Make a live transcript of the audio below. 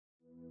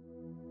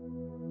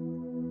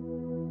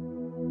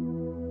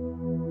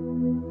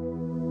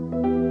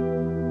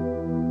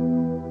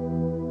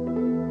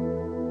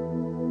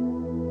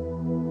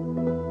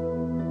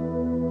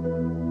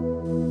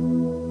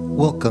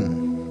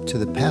Welcome to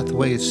the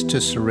Pathways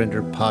to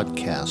Surrender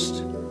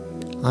podcast.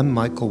 I'm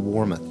Michael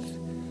Warmoth,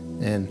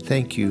 and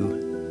thank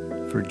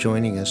you for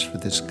joining us for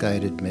this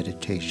guided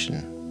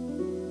meditation.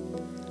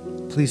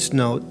 Please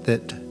note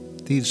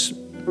that these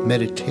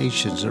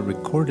meditations are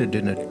recorded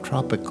in a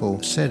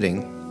tropical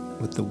setting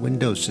with the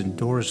windows and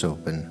doors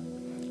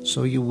open,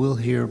 so you will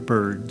hear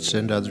birds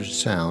and other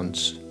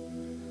sounds.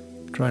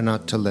 Try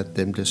not to let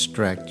them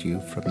distract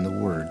you from the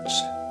words.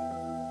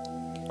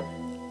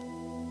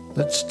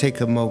 Let's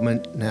take a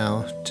moment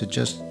now to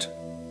just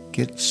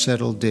get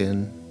settled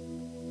in,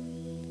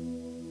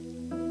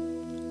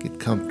 get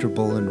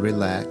comfortable and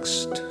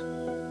relaxed.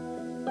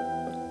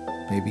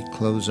 Maybe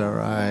close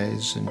our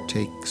eyes and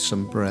take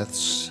some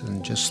breaths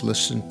and just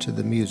listen to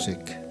the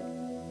music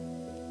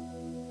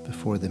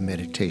before the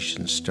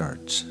meditation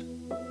starts.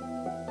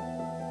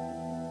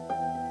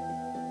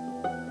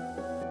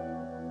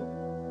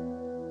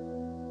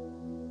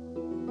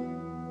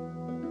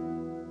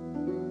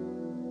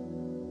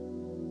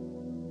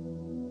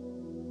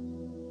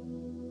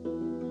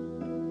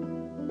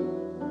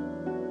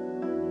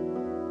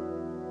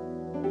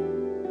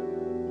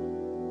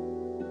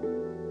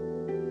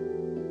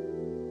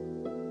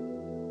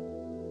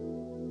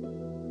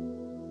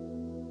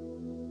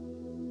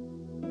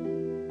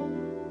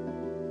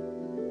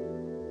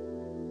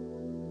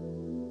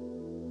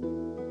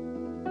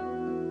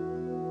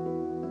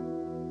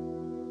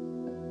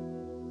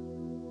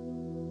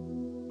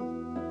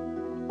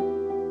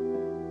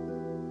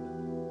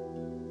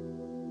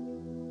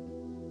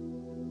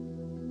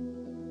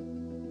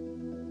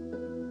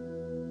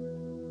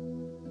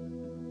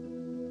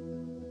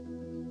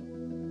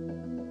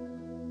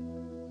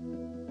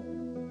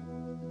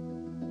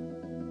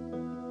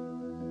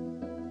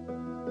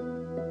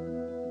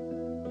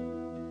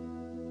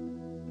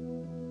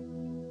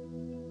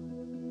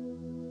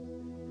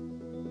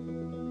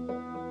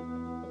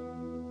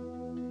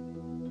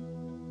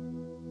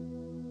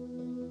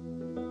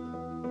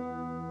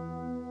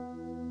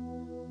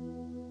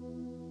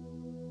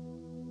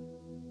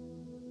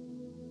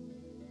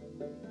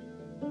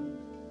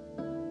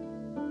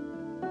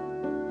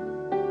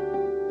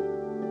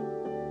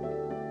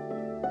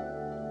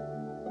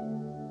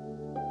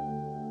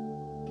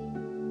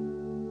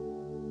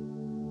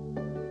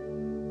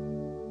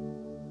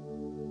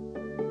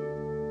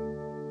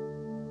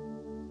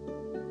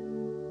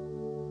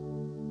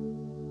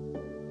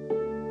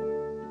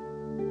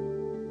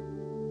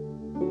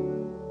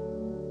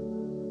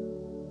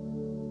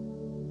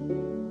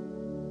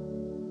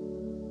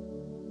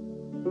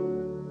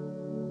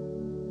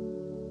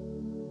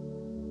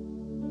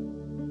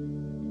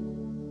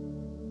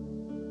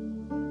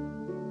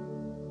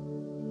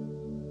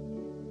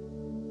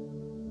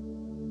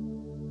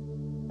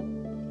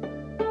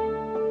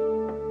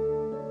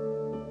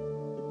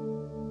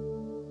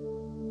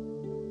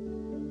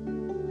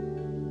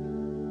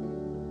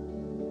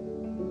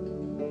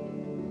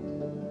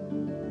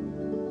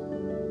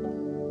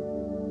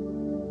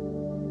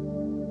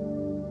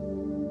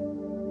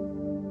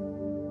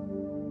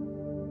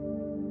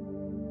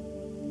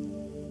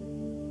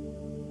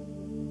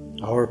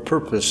 Our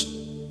purpose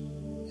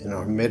in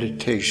our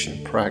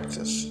meditation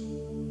practice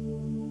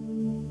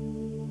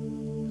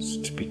is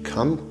to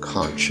become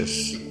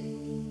conscious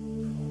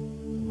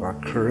of our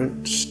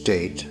current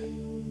state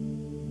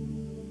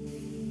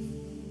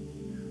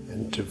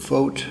and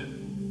devote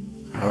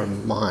our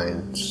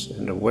minds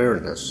and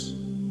awareness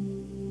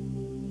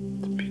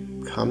to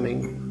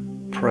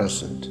becoming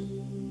present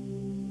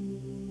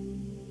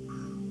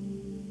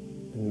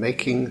and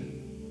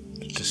making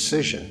the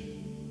decision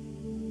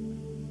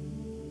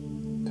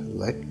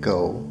let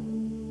go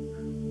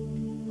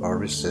of our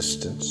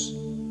resistance,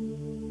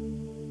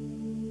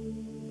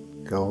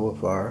 go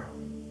of our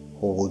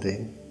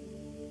holding,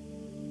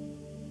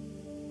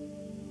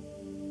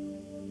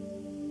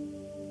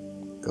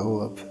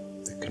 go of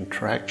the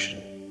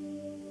contraction.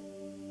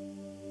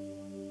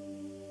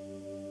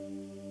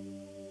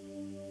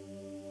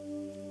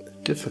 The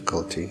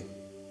difficulty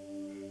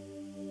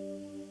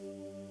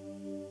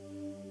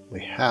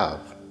we have,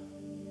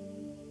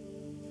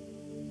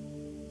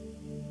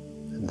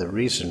 and the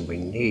reason we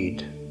need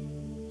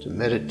to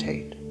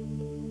meditate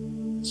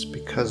is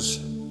because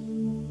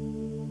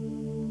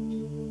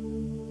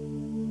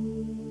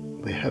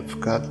we have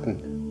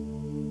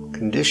gotten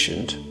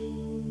conditioned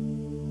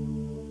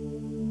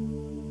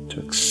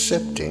to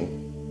accepting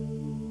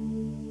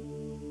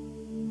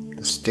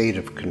the state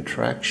of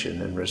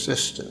contraction and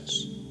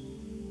resistance.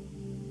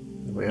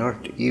 We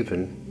aren't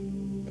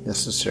even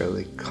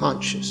necessarily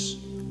conscious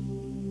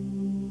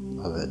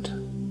of it.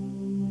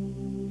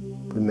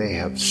 We may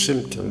have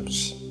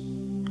symptoms,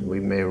 and we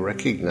may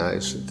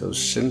recognize that those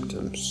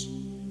symptoms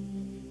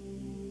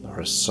are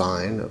a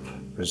sign of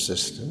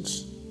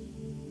resistance.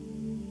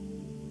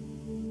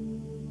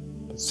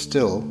 But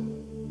still,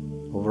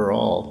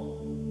 overall,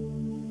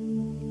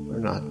 we're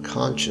not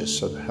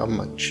conscious of how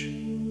much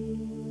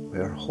we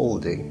are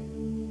holding,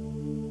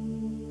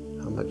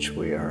 how much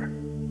we are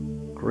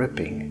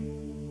gripping,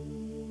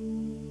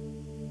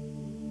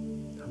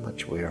 how much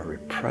which we are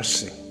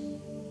repressing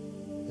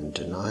and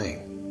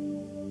denying.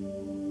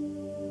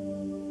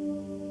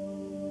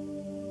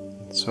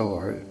 And so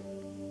our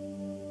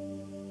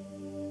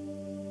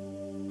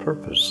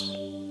purpose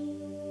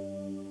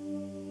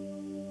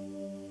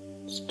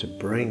is to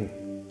bring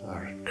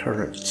our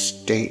current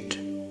state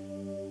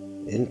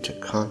into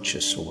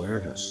conscious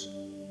awareness.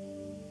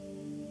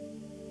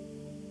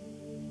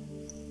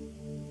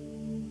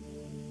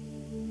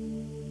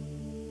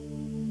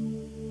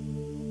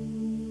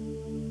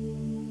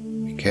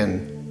 We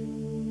can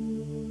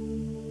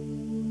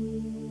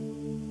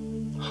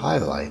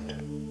highlight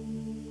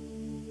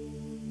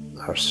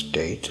our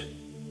state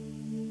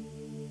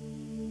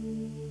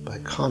by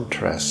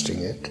contrasting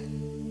it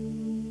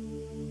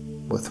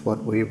with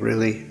what we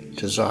really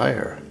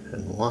desire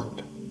and want.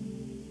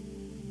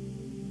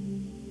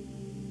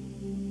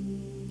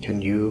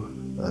 Can you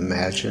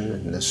imagine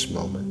in this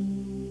moment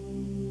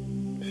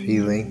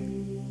feeling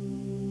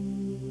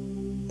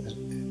that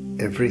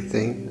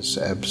everything is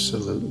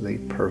absolutely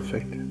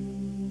perfect,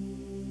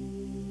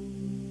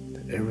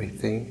 that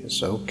everything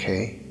is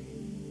okay,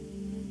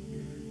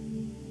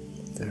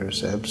 there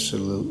is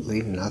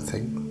absolutely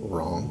nothing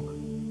wrong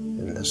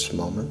in this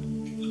moment?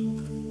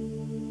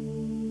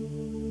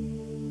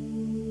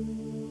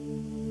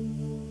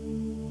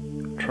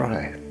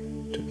 Try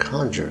to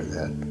conjure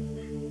that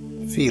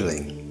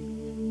feeling.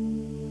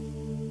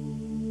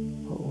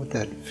 What would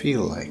that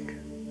feel like?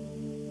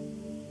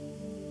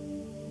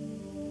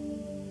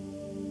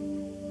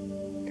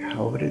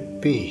 How would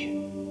it be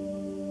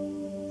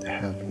to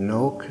have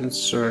no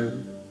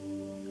concern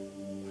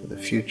for the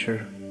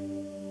future,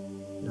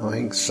 no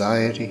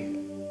anxiety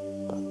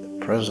about the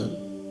present,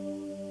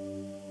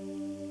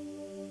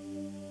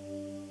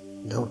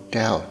 no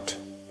doubt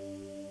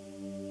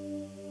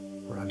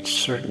or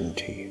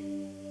uncertainty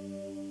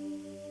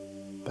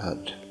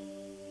about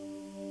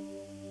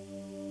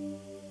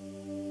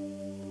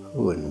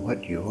who and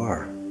what you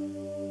are?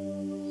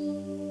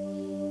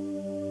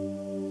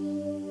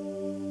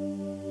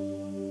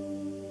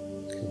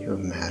 Can you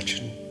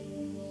imagine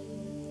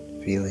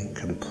feeling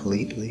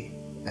completely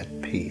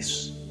at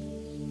peace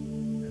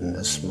in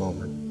this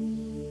moment?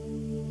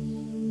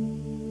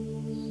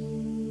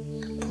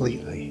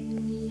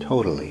 Completely,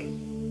 totally.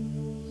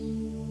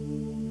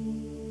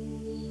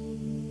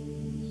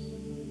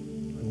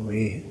 When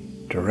we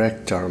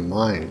direct our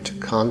mind to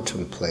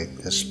contemplate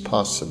this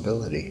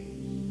possibility,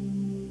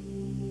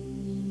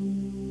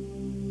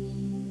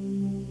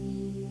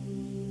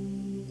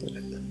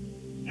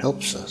 it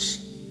helps us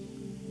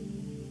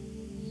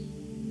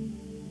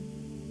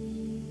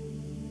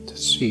to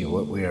see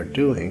what we are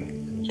doing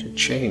and to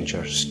change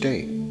our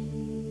state.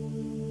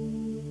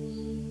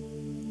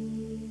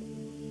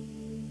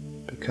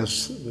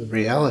 Because the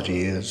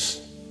reality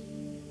is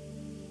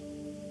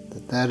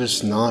that that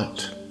is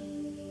not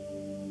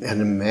an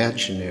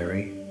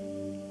imaginary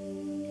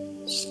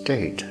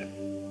state.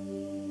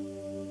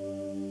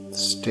 The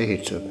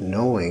state of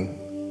knowing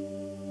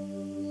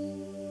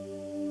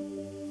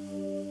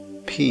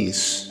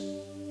peace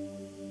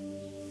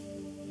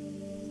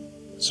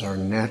is our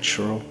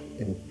natural,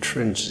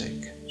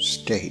 intrinsic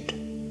state.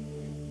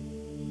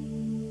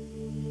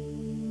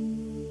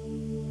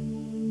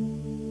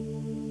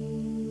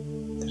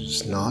 It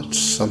is not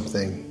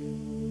something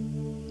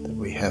that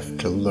we have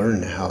to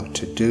learn how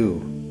to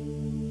do.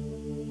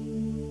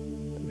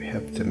 We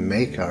have to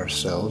make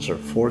ourselves or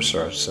force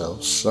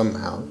ourselves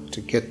somehow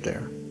to get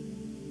there.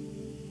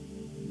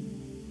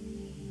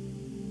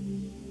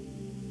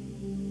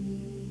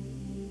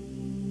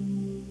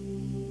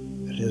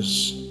 It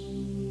is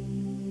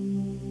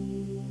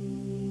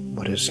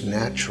what is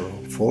natural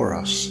for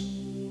us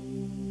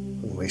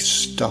when we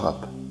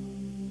stop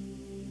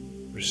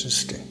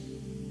resisting.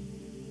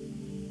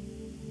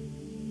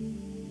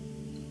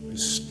 We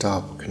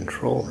stop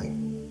controlling.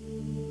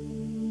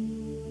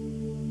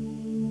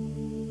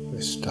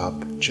 We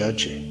stop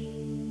judging,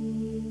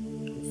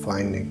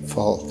 finding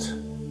fault,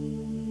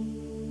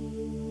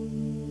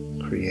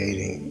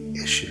 creating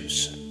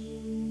issues.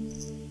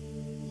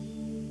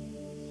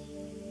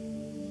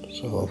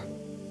 So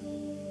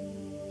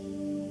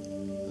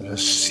let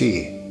us see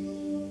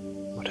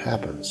what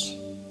happens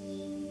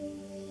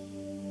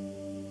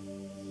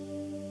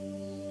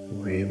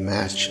when we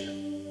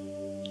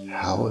imagine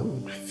how it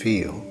would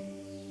feel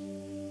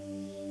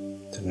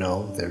to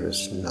know there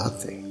is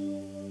nothing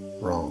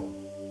wrong,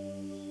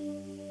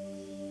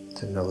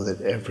 to know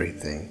that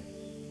everything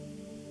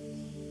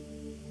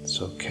is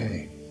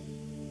okay,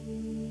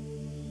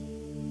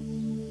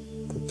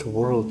 that the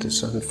world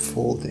is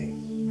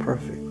unfolding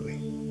perfectly.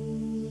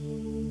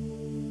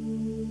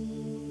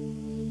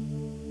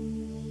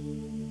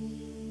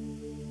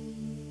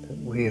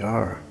 We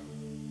are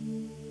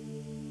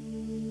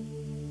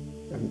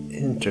an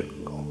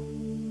integral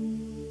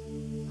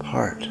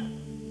part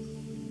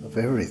of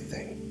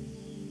everything.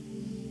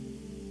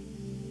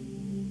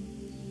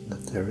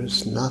 That there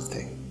is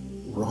nothing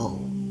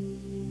wrong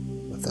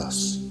with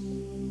us.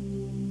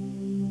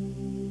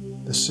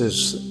 This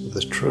is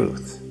the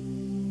truth.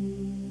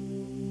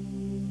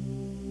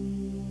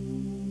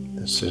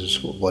 This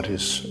is what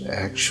is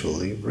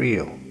actually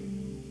real.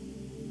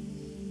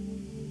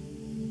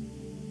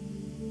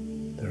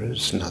 There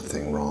is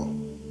nothing wrong.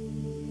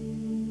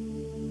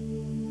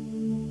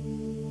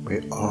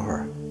 We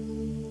are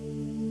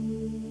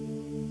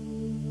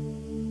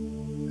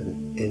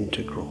an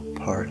integral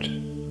part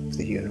of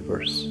the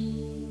universe,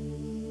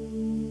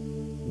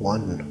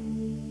 one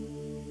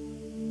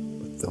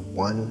with the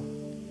one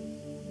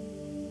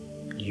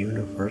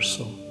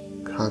universal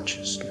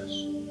consciousness,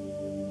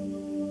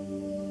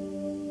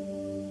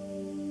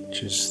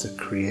 which is the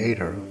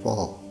creator of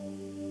all.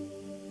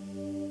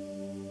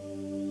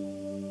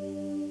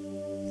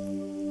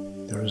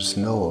 There is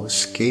no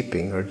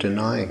escaping or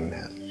denying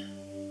that.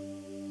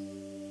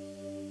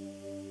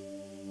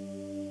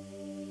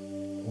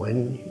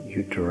 When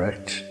you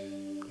direct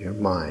your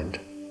mind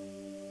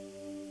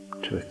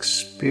to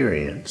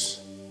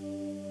experience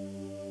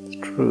the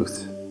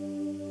truth,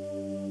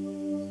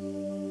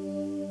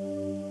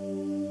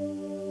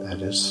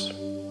 that is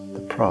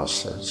the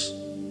process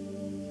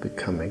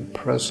becoming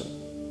present.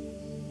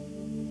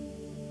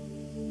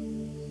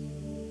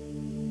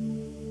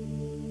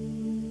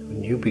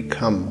 When you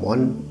become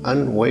one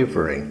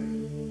unwavering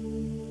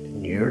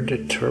in your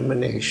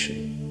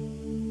determination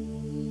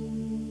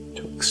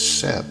to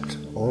accept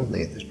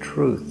only the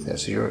truth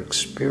as your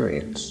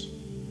experience,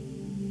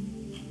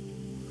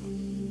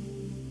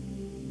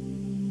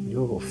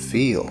 you will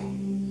feel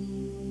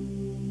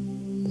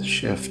the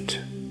shift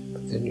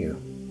within you.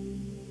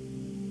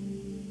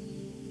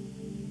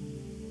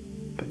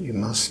 But you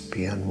must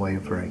be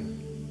unwavering.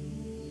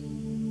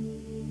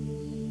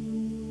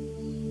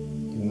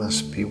 You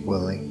must be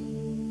willing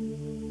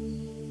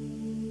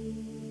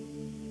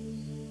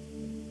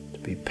to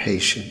be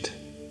patient,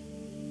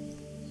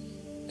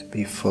 to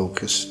be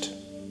focused,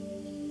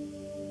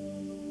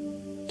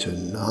 to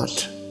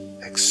not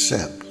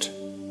accept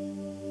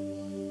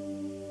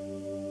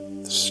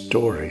the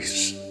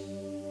stories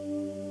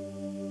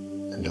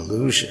and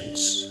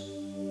illusions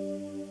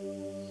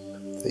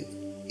of the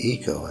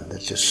ego and the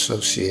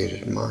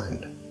dissociated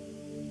mind.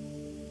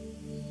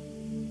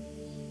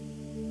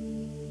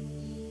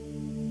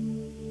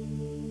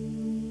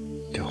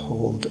 To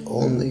hold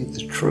only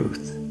the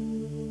truth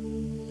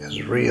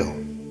as real.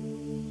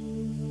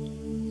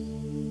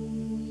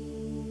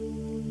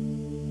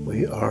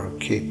 We are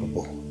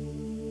capable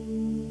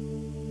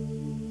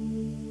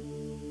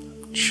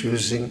of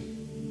choosing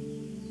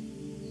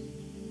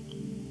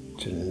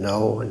to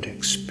know and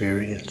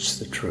experience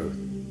the truth.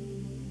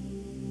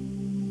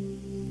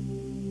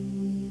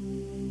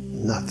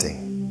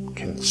 Nothing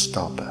can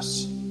stop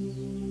us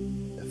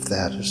if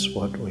that is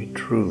what we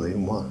truly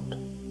want.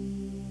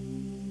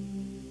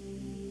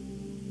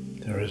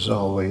 There is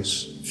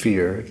always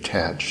fear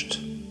attached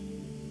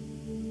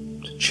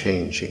to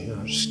changing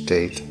our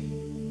state.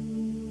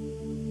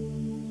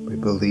 We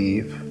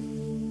believe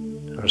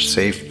our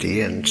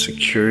safety and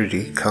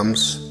security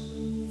comes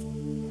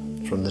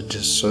from the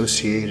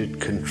dissociated,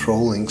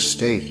 controlling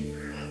state.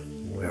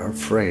 We are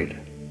afraid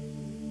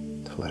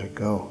to let it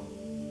go.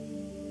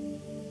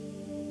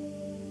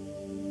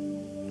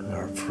 We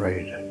are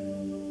afraid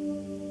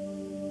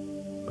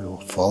we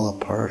will fall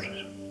apart.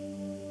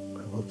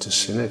 We will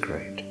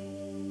disintegrate.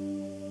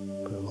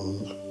 We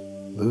will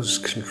lose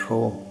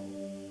control.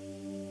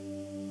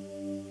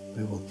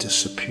 We will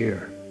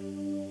disappear.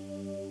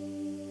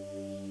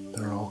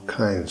 There are all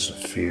kinds of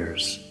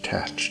fears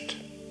attached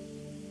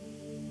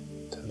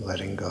to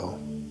letting go,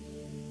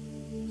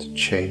 to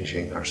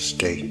changing our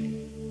state.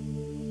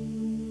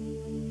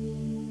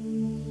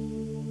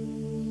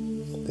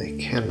 They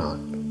cannot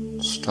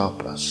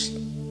stop us.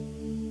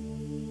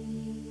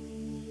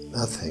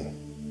 Nothing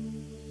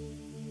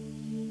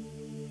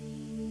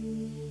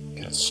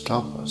can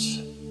stop us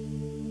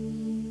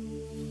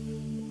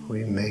if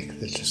we make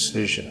the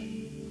decision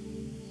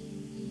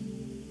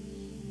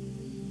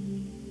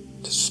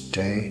to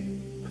stay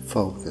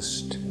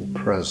focused and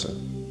present,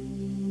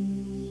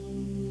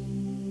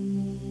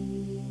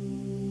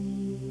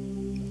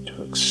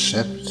 to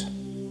accept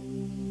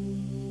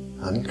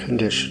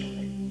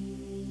unconditionally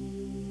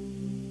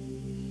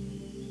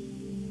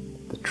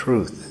the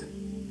truth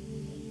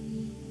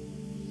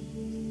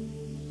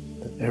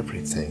that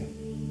everything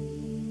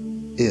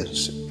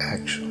is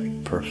actually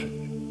perfect.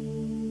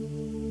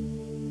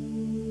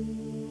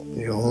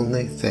 The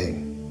only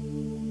thing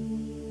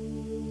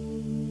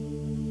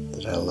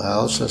that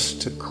allows us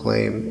to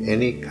claim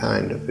any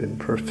kind of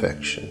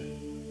imperfection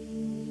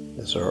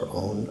is our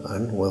own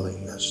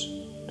unwillingness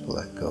to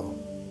let go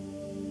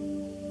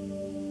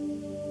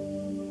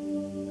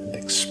and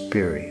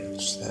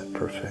experience that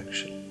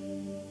perfection.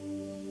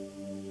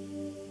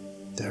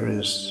 There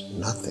is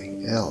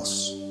nothing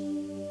else.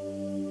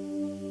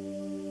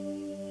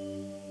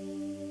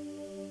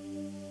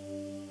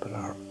 But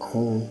our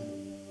own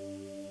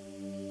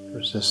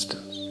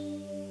resistance.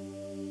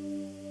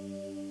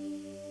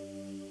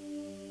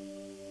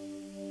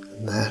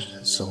 And that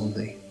is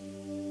only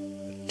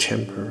a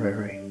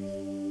temporary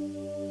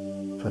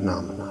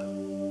phenomenon.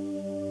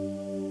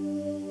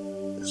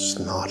 It's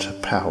not a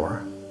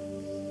power.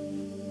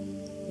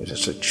 It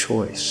is a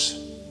choice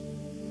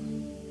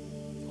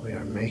we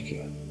are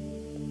making.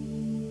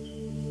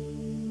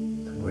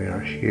 And we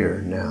are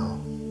here now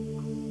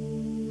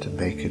to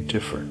make a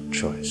different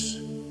choice.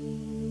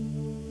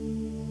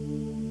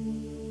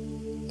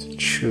 To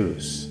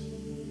choose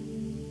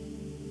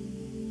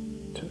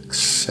to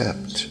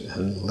accept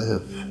and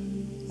live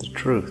the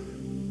truth.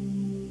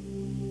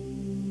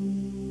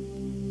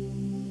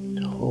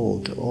 To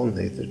hold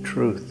only the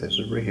truth as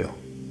real.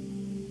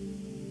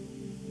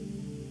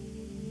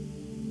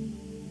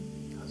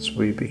 As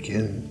we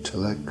begin to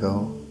let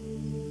go,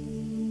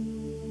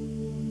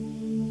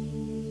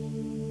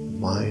 the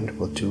mind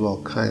will do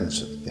all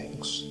kinds of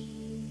things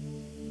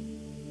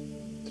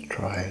to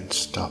try and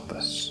stop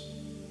us.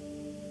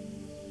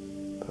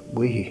 But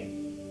we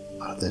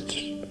are the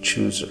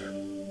chooser.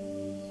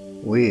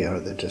 We are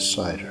the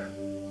decider,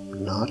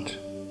 not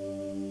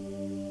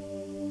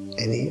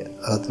any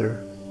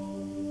other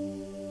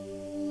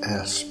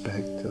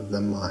aspect of the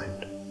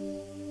mind.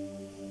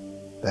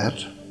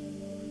 That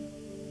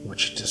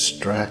which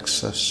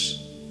distracts us,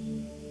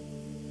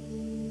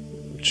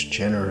 which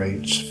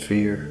generates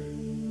fear,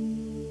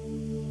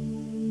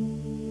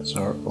 is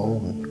our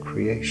own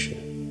creation,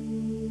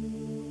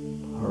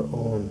 our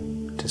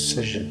own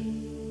decision,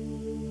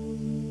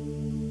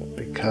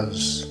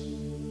 because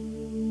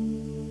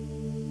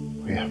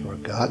we have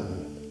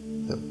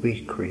forgotten that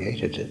we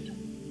created it.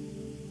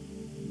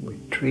 We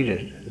treat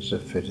it as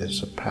if it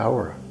is a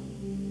power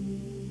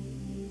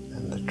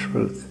and the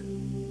truth,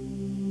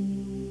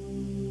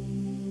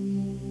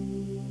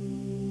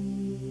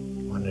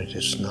 when it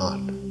is not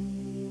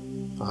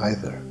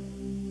either.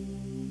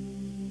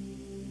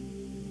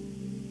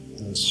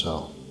 And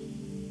so,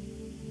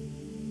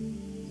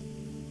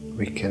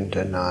 we can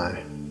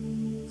deny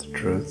the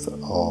truth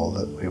all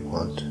that we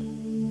want.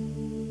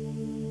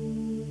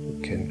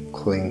 We can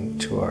cling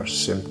to our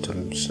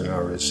symptoms and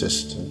our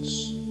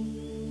resistance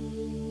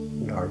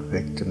and our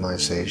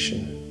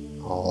victimization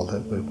all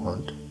that we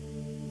want.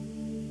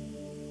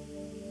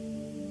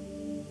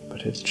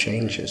 But it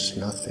changes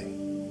nothing.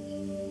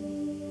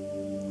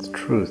 The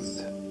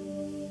truth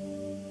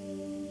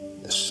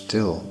is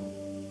still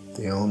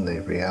the only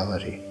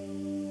reality.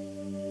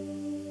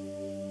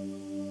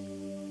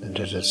 And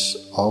it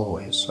is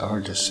always our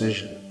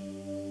decision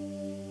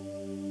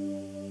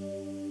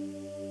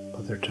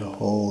whether to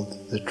hold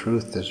the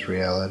truth as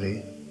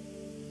reality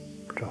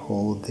or to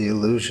hold the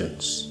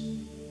illusions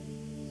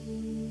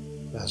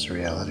as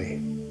reality.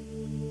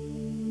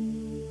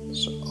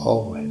 It's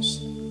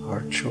always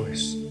our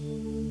choice.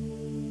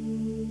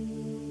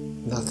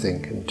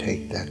 Nothing can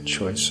take that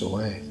choice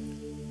away.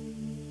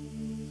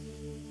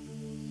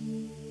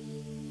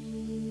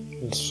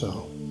 And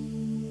so,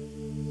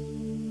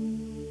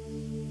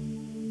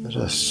 let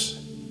us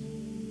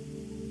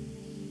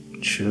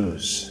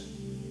choose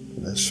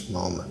in this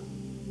moment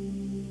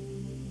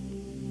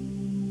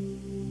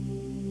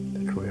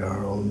that we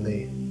are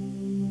only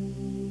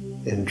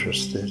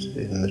interested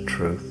in the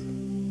truth.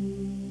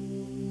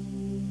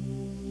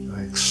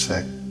 I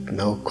accept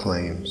no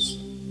claims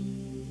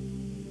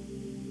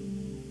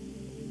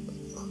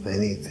of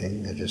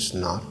anything that is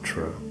not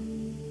true.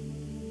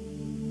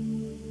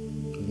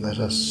 And let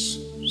us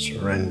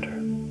surrender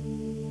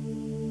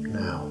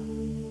now.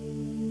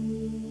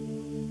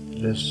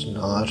 It is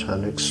not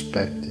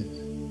unexpected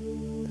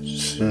that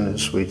as soon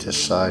as we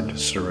decide to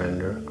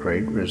surrender,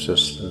 great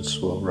resistance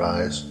will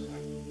rise.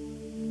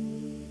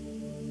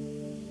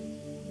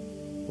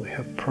 We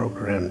have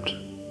programmed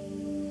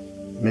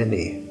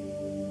many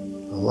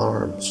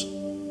alarms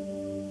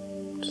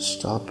to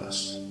stop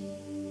us,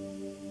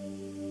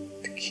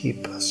 to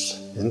keep us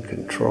in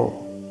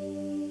control.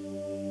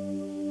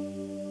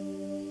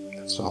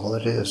 That's all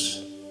it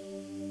is,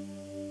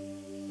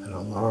 an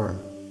alarm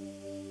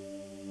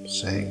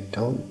saying,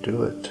 don't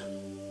do it,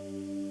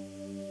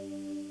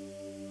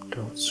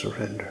 don't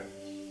surrender.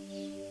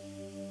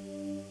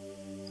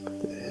 But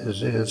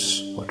it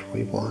is what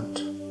we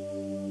want.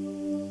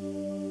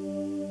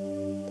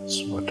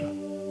 It's what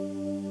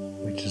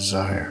we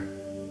desire.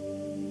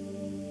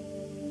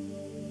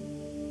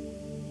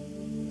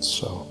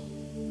 So,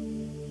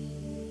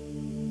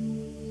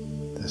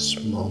 this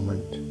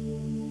moment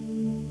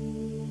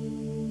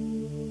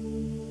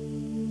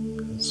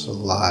is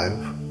alive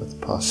with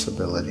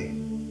possibility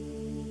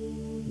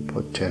and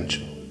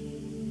potential.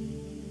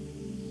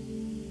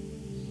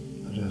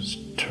 Let us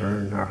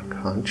turn our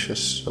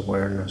conscious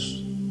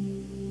awareness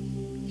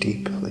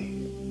deeply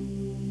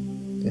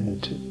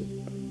into the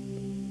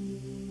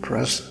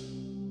present.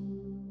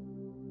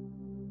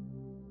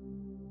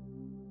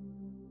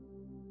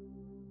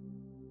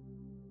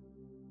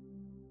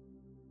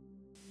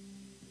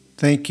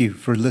 Thank you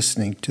for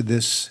listening to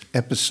this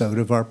episode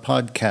of our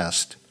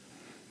podcast.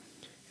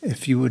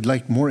 If you would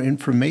like more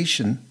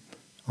information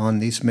on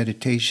these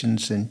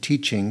meditations and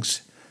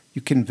teachings,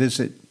 you can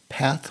visit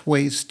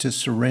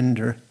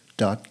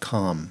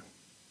pathwaystosurrender.com.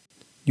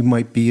 You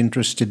might be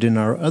interested in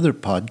our other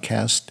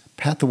podcast,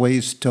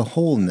 Pathways to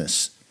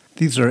Wholeness.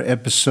 These are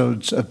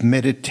episodes of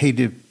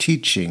meditative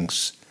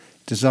teachings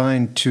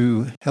designed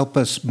to help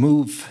us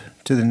move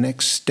to the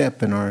next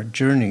step in our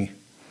journey,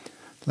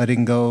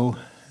 letting go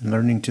and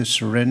learning to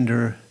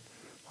surrender,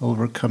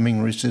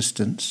 overcoming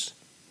resistance.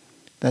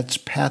 That's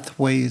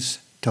Pathways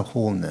to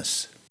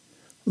Wholeness.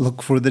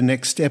 Look for the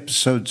next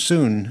episode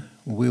soon.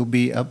 We'll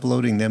be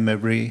uploading them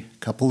every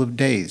couple of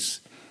days.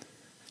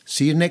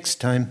 See you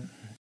next time.